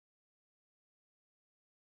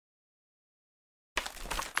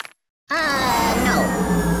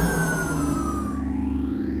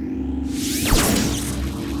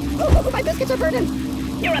biscuits are burning.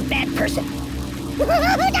 You're a bad person.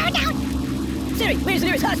 Down. Siri, where's the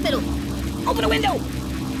nearest hospital? Open a window.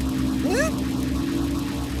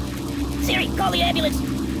 Siri, call the ambulance.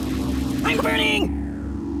 I'm burning.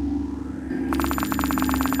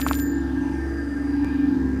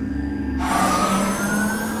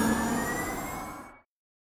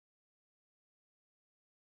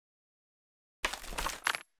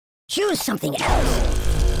 Choose something else.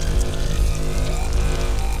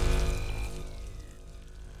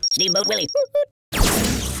 Steamboat Willie.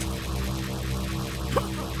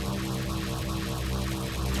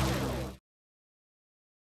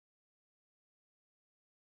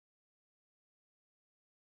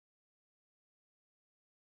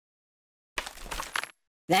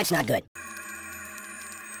 That's not good.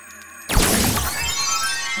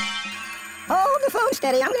 Hold the phone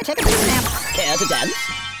steady. I'm gonna take a bit of a nap. Care to dance?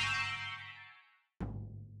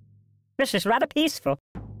 This is rather peaceful.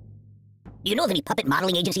 Do you know of any puppet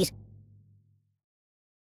modeling agencies?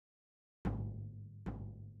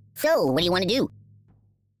 So, what do you want to do?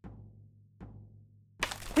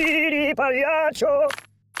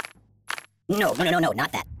 No,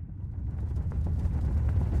 not that.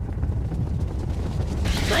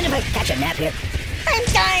 Mind if I catch a nap here? I'm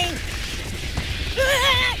dying!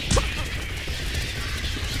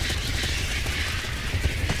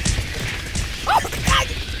 Oh, God!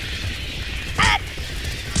 Ah!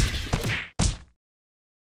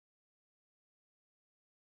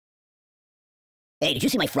 Hey, did you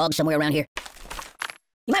see my frog somewhere around here?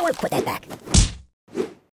 You might want to put that back.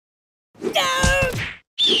 No!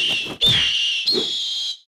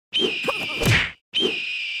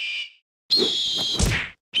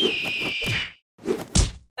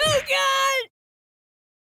 Oh,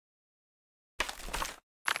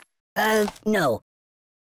 God! No. No!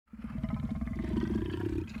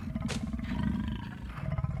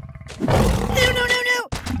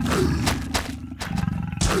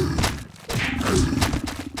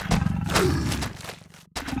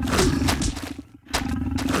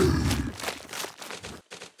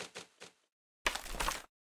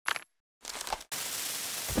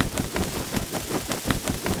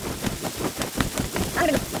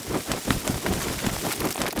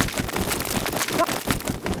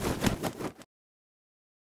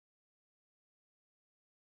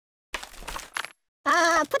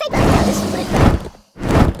 Put that back down. This is pretty bad.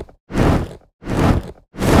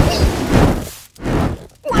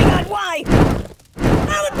 My God, why?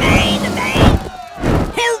 Oh, the pain!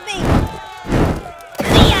 Help me!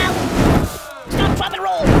 Clear out! Stop, drop, and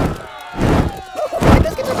roll! My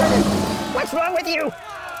biscuits are burning. What's wrong with you?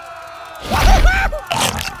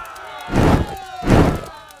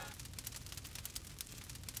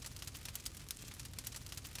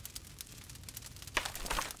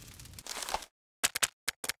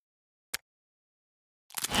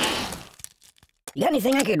 You got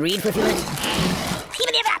anything I could read for a few minutes?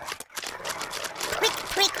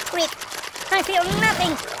 Quick. I feel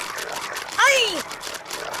nothing. Aye!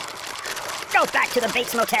 Go back to the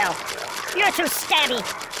Bates Motel. You're too stabby.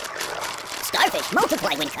 Starfish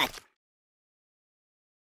multiply when cut.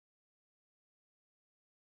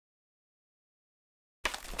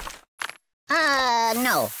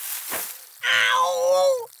 No.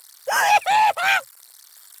 Ow!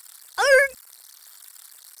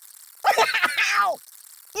 Ow!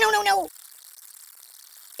 No.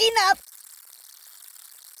 Enough.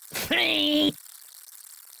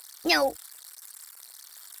 No.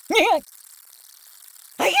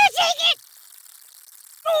 I can't take it.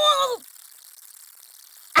 Oh.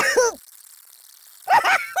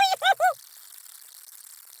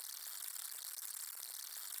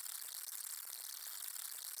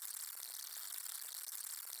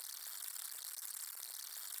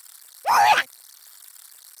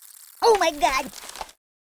 Oh my God!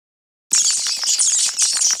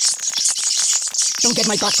 Don't get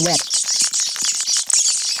my box wet.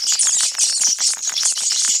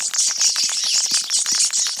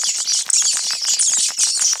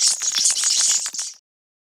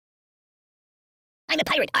 I'm a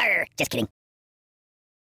pirate. Arr! Just kidding.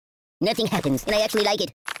 Nothing happens, and I actually like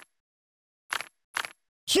it.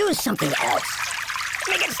 Choose something else.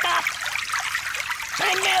 Make it stop!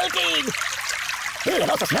 I'm melting! Ew, it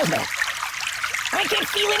also smells bad. I can't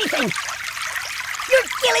feel anything! You're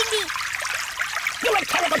killing me! You're a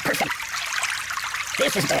terrible person!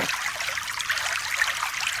 This is bad.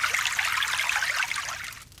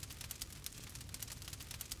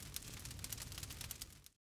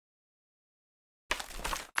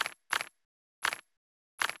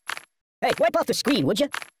 Hey, wipe off the screen, would you?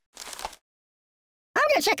 I'm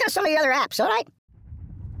gonna check out some of the other apps, alright?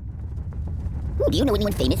 Ooh, do you know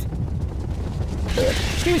anyone famous?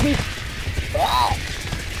 Excuse me. Oh!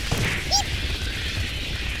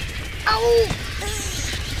 Oh!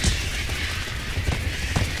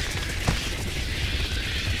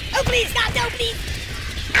 Oh, please, stop! No, please!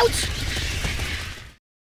 Ouch!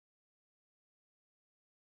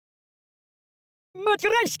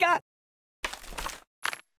 Matryoshka!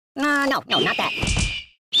 No, not that.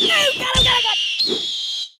 No, got him!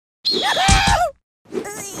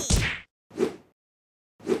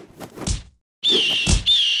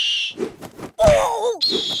 Oh!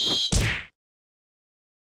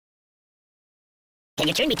 Can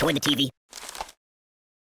you turn me toward the TV?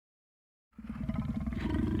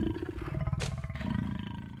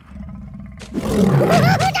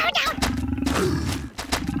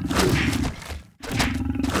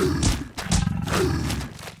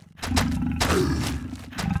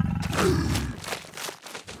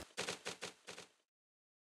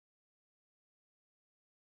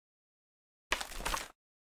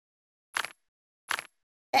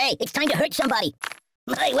 Hey, it's time to hurt somebody.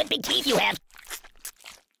 My, what big teeth you have.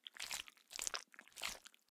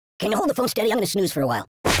 Can you hold the phone steady? I'm gonna snooze for a while.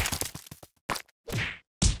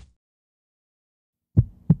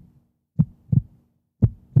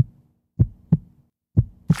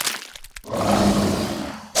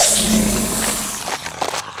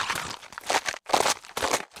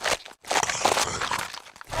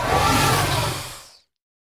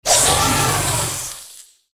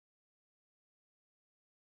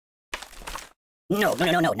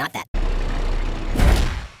 No, not that.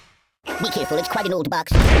 Be careful, it's quite an old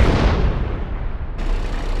box.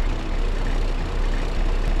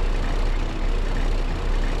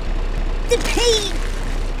 The pain!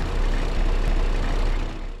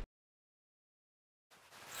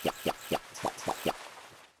 Yeah.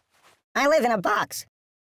 I live in a box.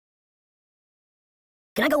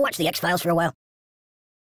 Can I go watch the X-Files for a while?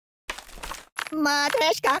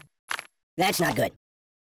 Matryoshka! That's not good.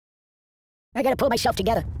 I gotta pull myself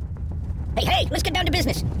together. Hey, let's get down to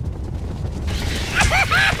business.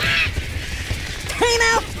 Time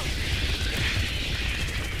out!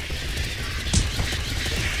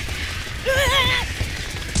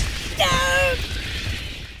 No!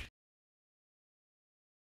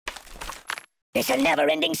 It's a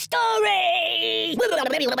never-ending story!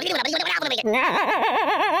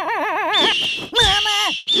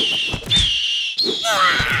 Mama!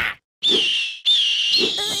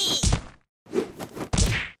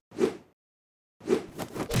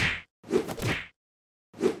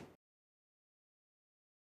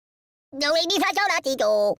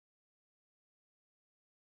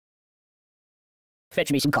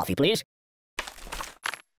 Fetch me some coffee, please.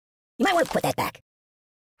 You might want to put that back.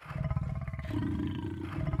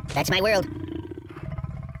 That's my world.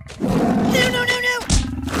 No!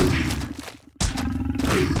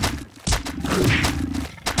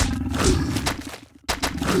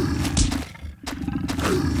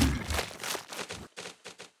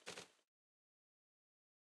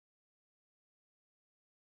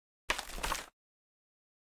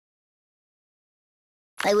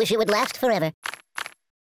 I wish it would last forever.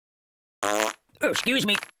 Oh, excuse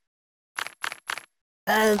me.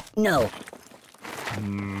 No.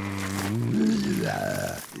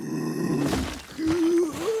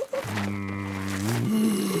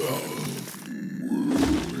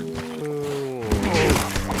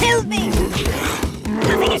 Help me!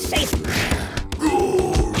 Nothing is safe.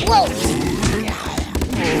 Whoa!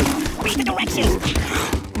 Read the directions.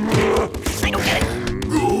 I don't get it.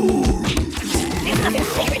 There's nothing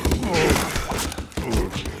sacred.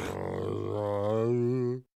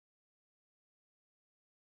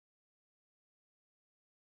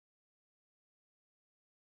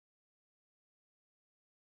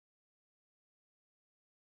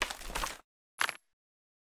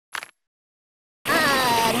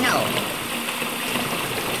 No.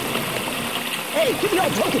 Hey, give me all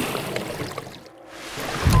broken.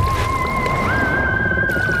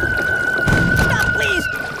 Stop, please.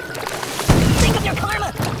 Think of your karma.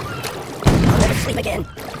 I'll never sleep again.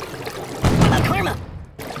 What about karma?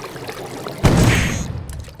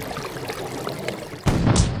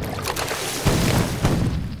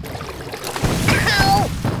 Ow!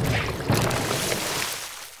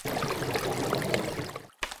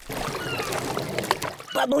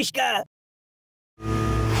 Babushka!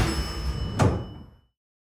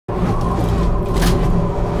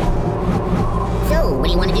 So, what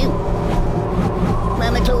do you want to do?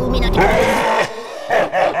 Mama told me not to.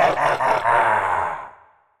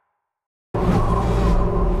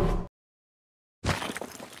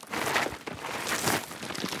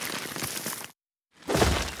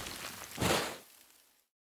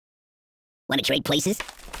 Want to trade places?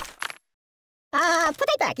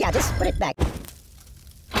 back. Yeah, just put it back.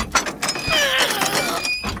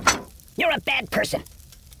 You're a bad person.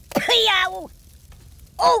 Yow!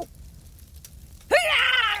 Oh!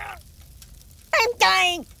 I'm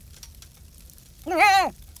dying!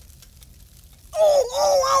 Oh, oh,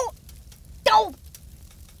 oh! Oh!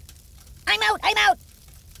 I'm out! I'm out!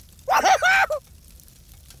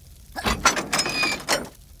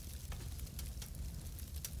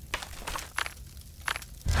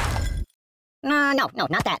 No,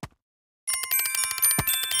 not that.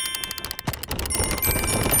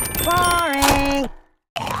 Boring!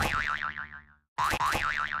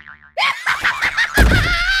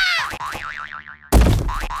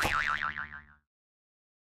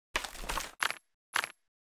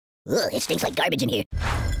 Ugh, it stinks like garbage in here.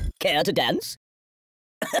 Care to dance?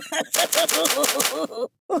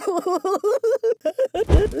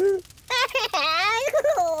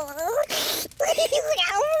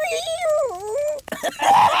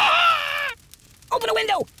 Open a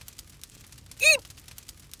window!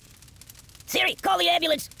 Siri, call the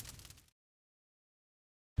ambulance!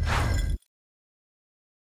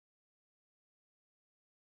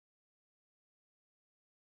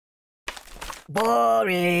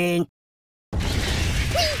 Boring!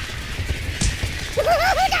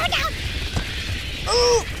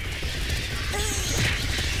 Ooh!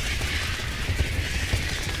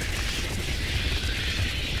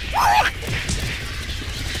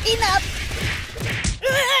 Enough!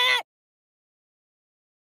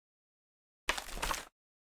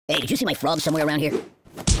 Hey, did you see my frog somewhere around here?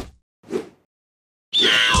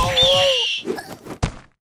 No!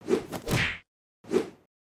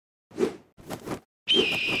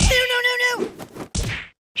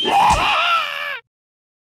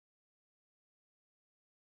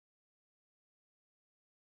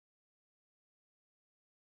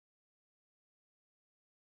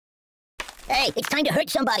 Hey, it's time to hurt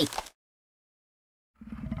somebody!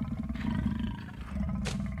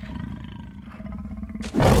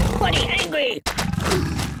 Buddy, angry!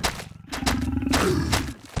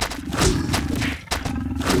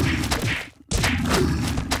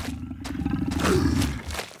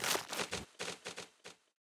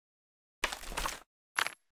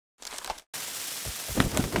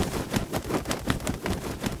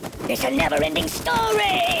 It's a never-ending story!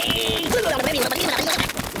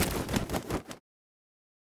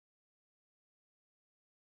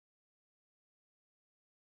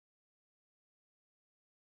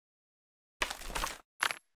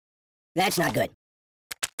 That's not good.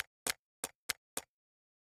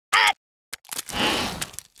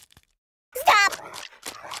 Stop!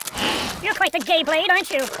 You're quite the gay blade,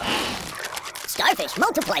 aren't you? Starfish,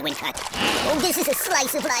 multiply when cut. Oh, this is a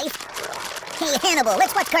slice of life. Hey, Hannibal,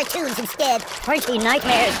 let's watch cartoons instead. Freaky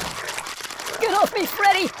nightmares. Get off me,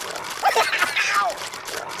 Freddy!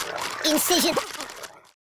 Incision.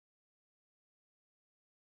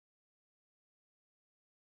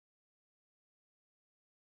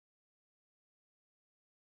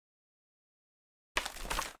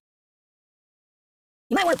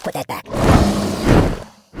 You might want to put that back.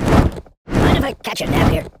 Mind if I catch a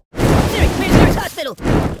nap here? Siri, Siri's hospital!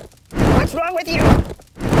 What's wrong with you?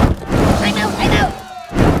 I'm out!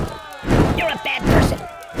 You're a bad person!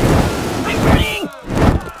 I'm burning!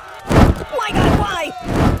 My God, why?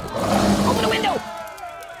 Open a window!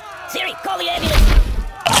 Siri, call the ambulance!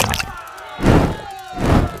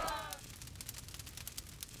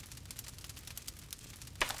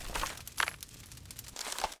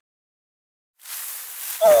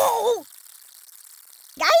 Oh!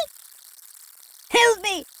 Guy? Help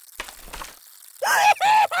me!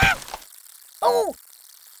 Oh!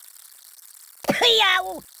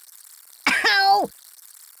 Yow! Ow!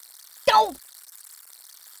 Don't!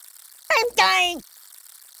 I'm dying!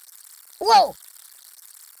 Whoa!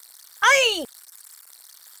 Aye!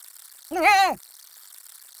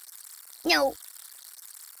 No!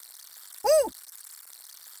 Ooh!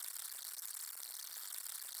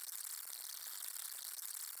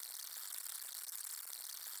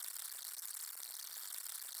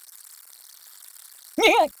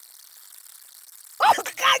 Oh,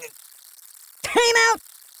 God! Time out!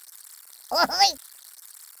 Oi!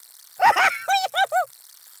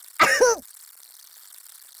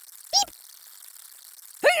 Beep!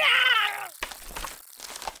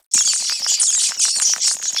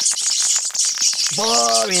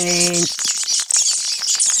 Boring!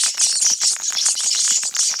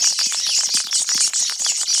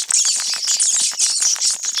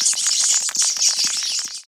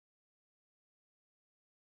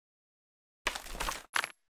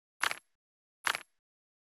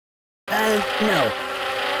 No.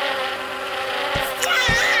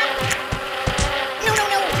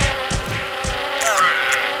 No!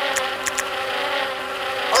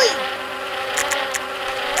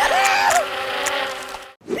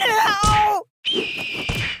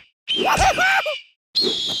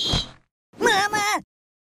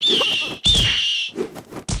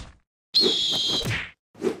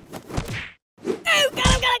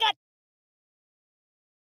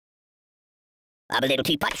 I'm a little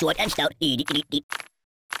teapot, short and stout.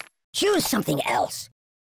 Choose something else.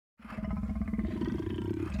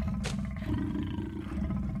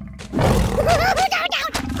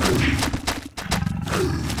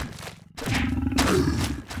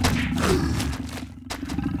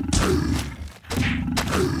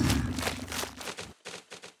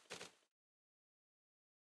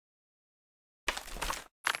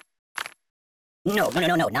 No,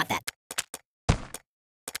 not that.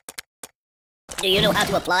 Do you know how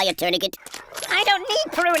to apply a tourniquet? I don't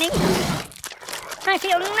need pruning. I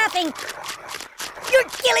feel nothing. You're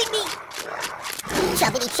killing me.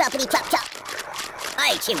 Choppity, choppity, chop, chop.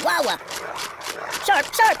 Hey, Chihuahua!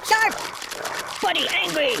 Sharp, sharp, sharp. Buddy,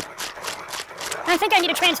 angry! I think I need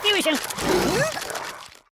a transfusion.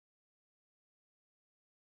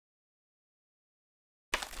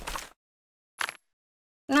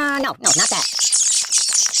 No, not that.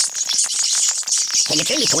 Can you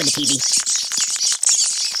turn me toward the TV?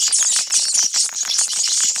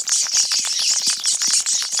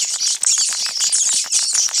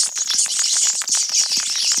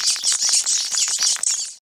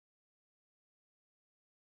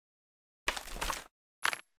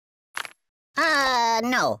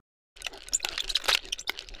 No.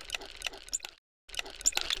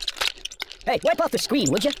 Hey, wipe off the screen,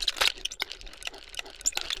 would you?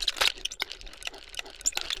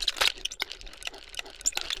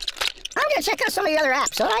 I'm gonna check out some of your other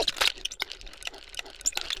apps, alright?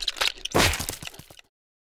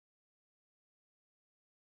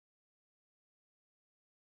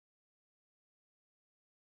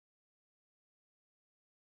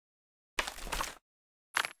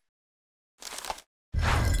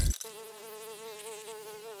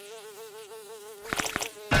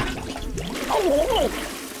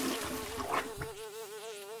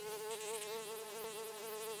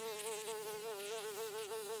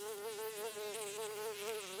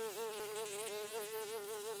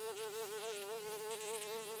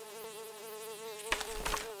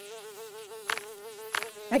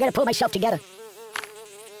 I gotta pull myself together.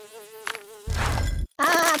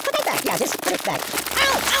 Put it back. Yeah, just put it back.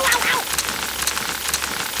 Ow, ow, ow, ow!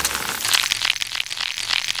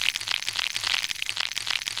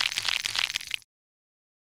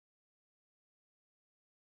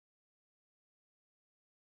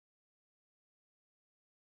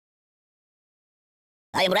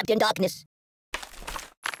 I am wrapped in darkness.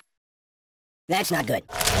 That's not good.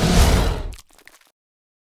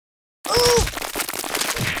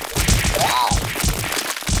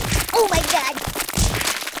 Oh my god!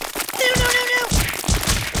 No, no, no, no!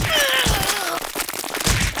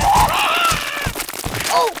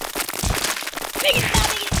 Oh! Make it stop,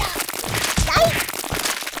 make it stop! Guys?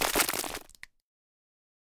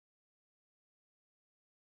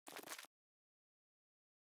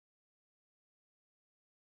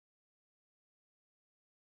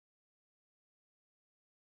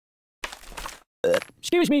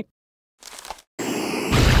 Excuse me.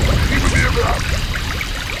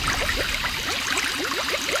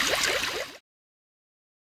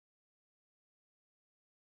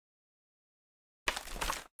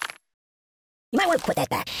 You might want to put that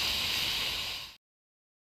back.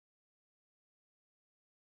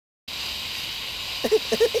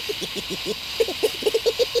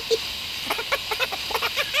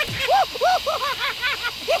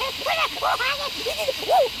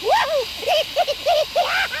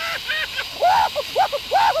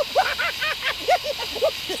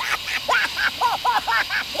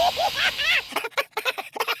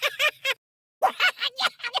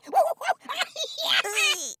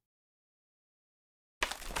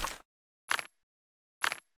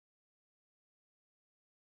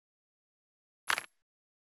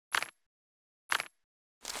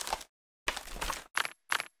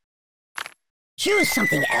 Choose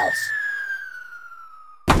something else.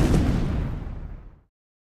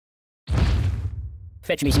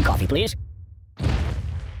 Fetch me some coffee, please.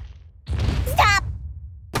 Stop!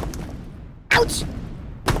 Ouch!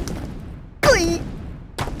 Oy!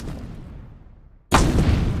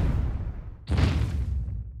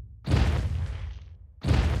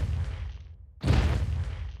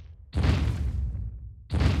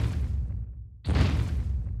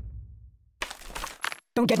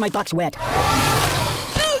 Don't get my box wet.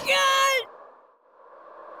 Oh god!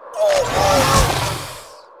 Oh,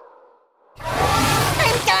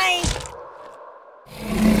 I'm dying!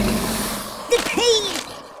 The pain!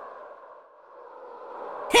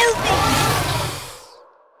 Help me!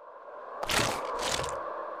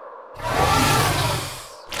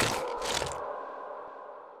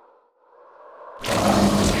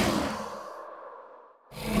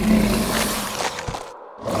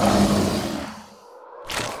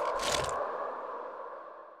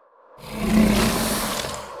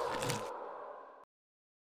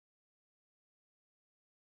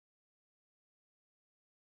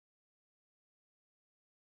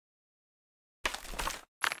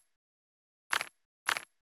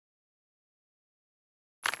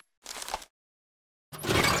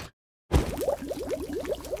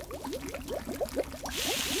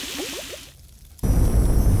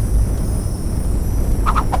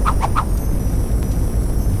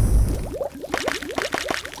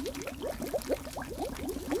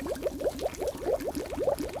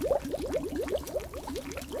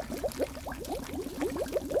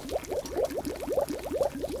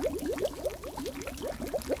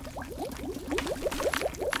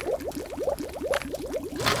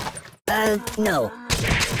 No.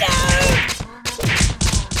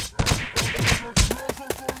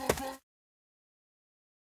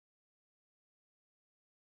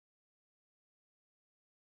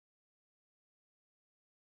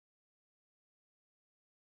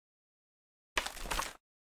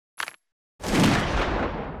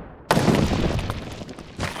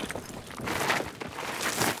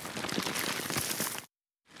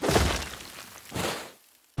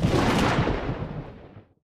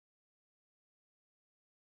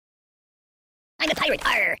 I'm a pirate.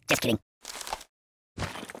 Arr! Just kidding.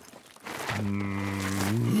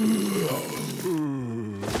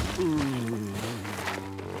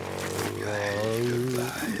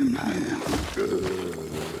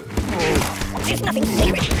 There's nothing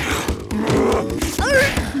sacred.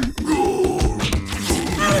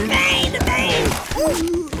 Oh, the pain! The pain!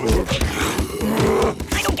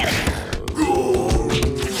 I don't get it.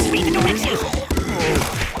 Read the directions.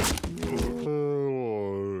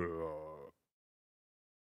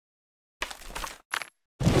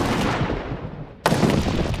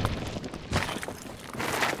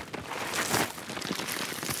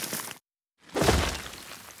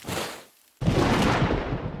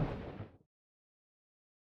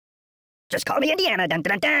 Just call me Indiana. Dun,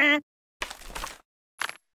 dun, dun, dun.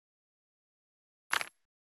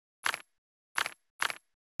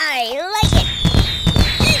 I like it.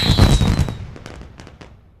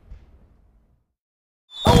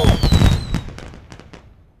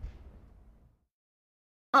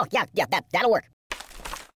 Oh, yeah, that'll work.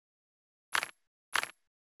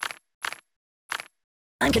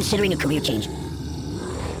 I'm considering a career change.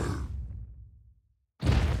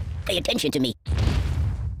 Pay attention to me.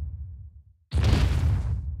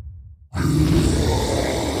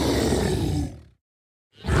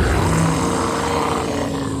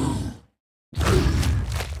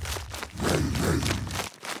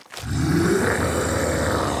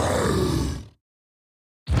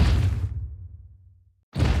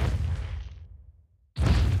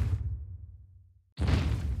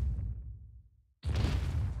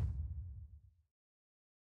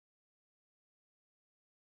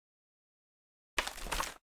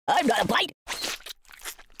 I've got a bite.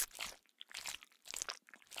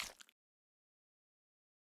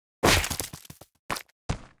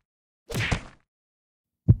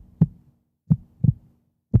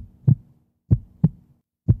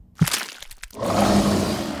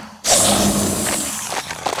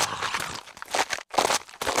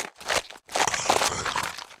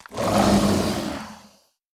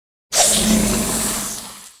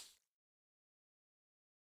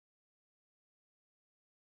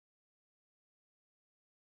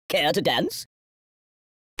 Care to dance?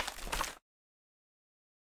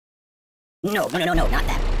 No, not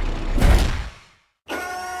that.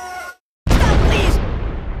 Stop, please!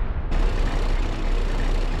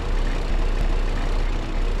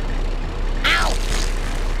 Ow!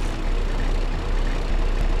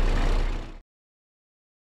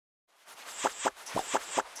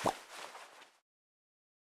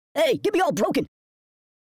 Hey, get me all broken!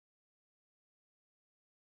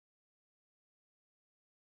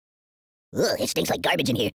 Ugh, it stinks like garbage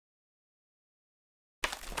in here.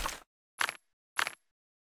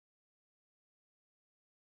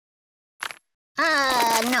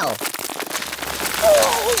 No.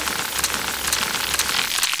 Oh!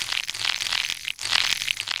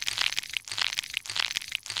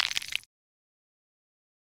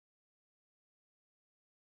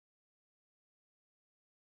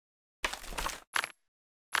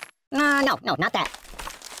 No, not that.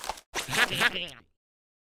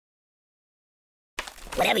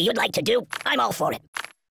 Whatever you'd like to do, I'm all for it.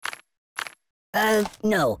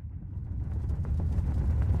 No.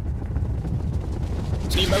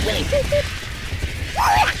 Steamboat Willie.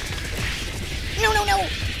 No.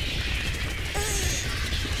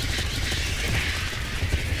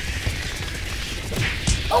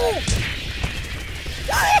 Oh!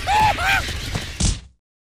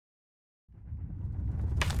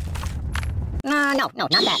 No,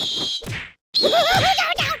 not that.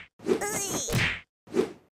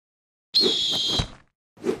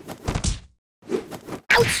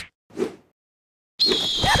 Ouch!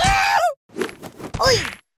 Oi!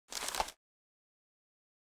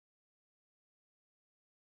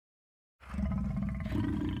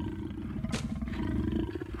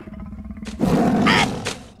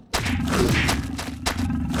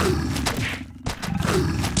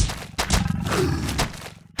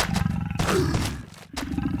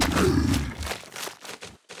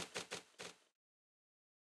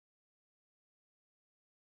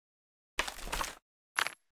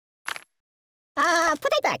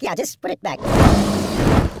 Put it back. Yeah, just put it back.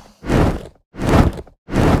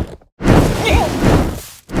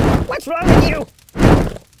 What's wrong with you?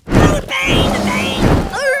 Oh, the pain! The pain!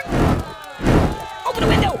 Open the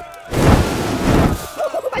window!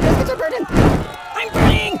 Oh, my biscuits are burning! I'm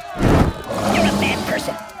burning! You're a bad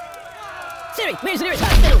person. Siri, where's the nearest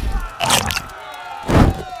hospital?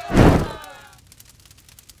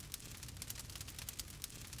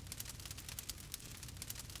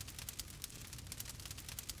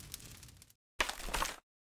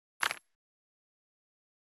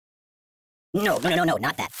 No,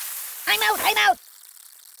 not that. I'm out!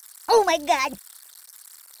 Oh my god!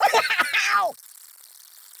 Ow!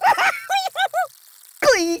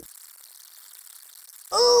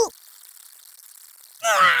 Ooh!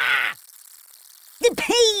 Ah! The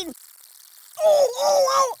pain!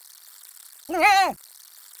 Oh! Ah!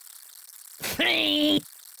 Free!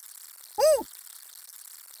 Ooh!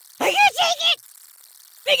 I can't take it!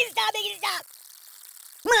 Make it stop!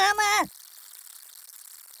 Mama!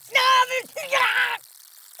 Stop it! Ah!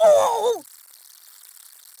 Oh!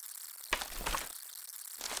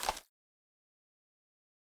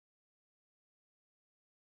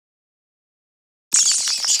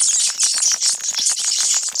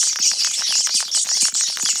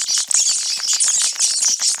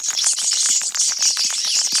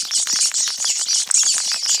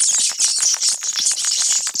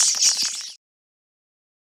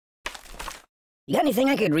 You got anything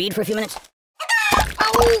I could read for a few minutes?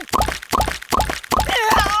 Ow!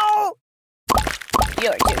 Ow!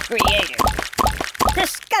 You're too creative.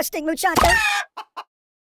 Disgusting, muchacho!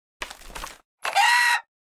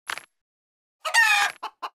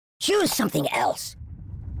 Choose something else.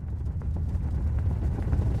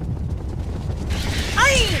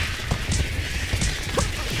 Ay!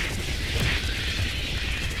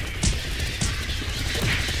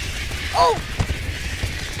 Oh!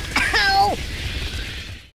 Ow!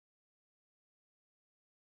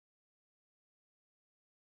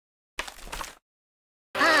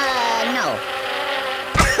 No.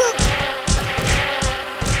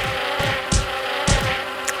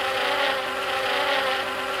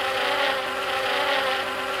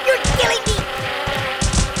 You're killing me!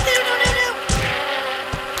 No!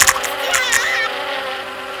 Ah!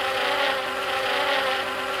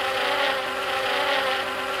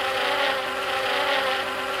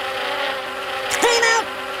 Time out!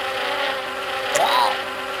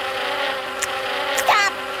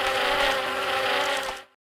 Stop!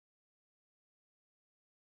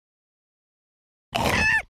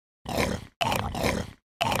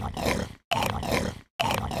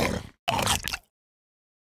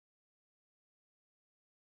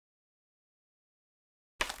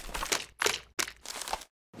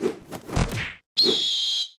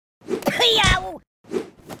 Yow!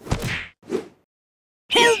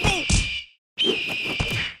 Help me!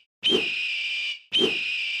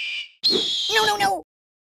 No!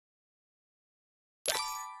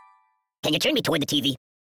 Can you turn me toward the TV?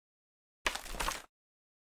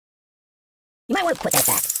 You might want to put that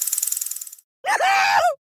back.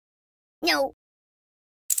 No!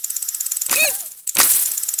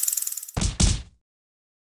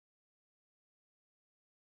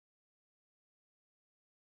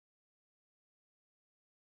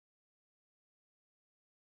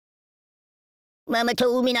 Mama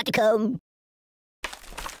told me not to come.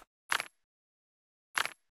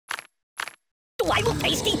 Do I look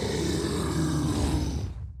tasty?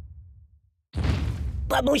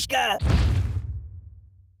 Babushka!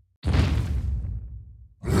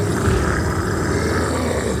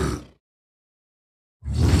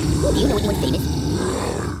 Do you know anyone's famous?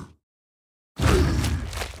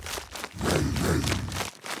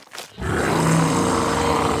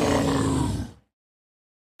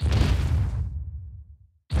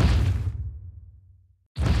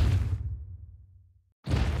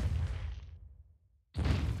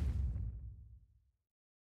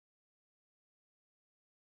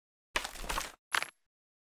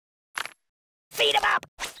 Feed him up!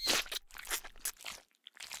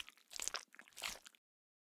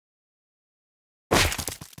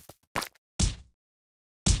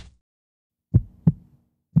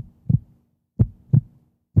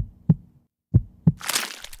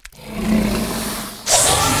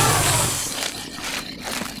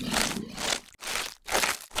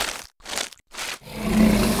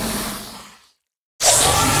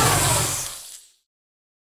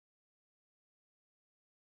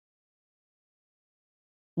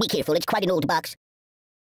 Be careful, it's quite an old box.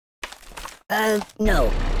 No.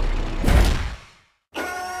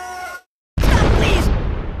 Stop, please!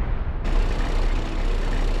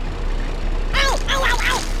 Ow!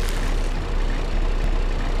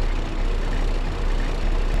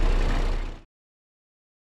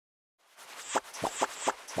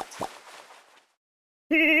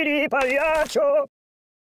 pagliaccio!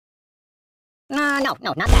 No, not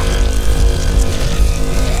that.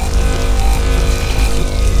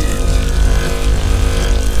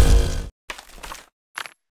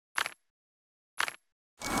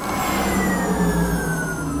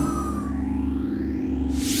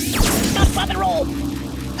 Stop, pop, and roll!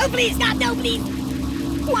 Oh, please, God, no, please!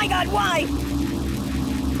 My God, why?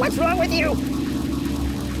 What's wrong with you?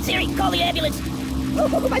 Siri, call the ambulance! Oh,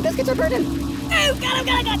 my biscuits are burning! Oh, God!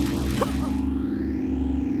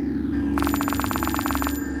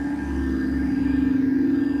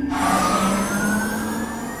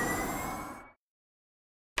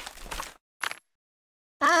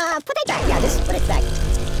 Put it back. Yeah, just put it back.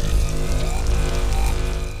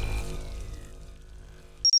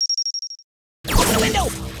 Open the window!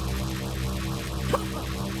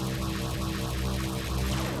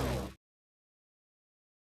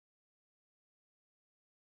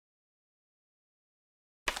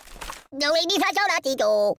 No, ini saja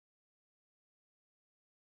tigo.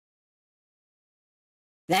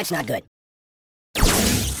 That's not good.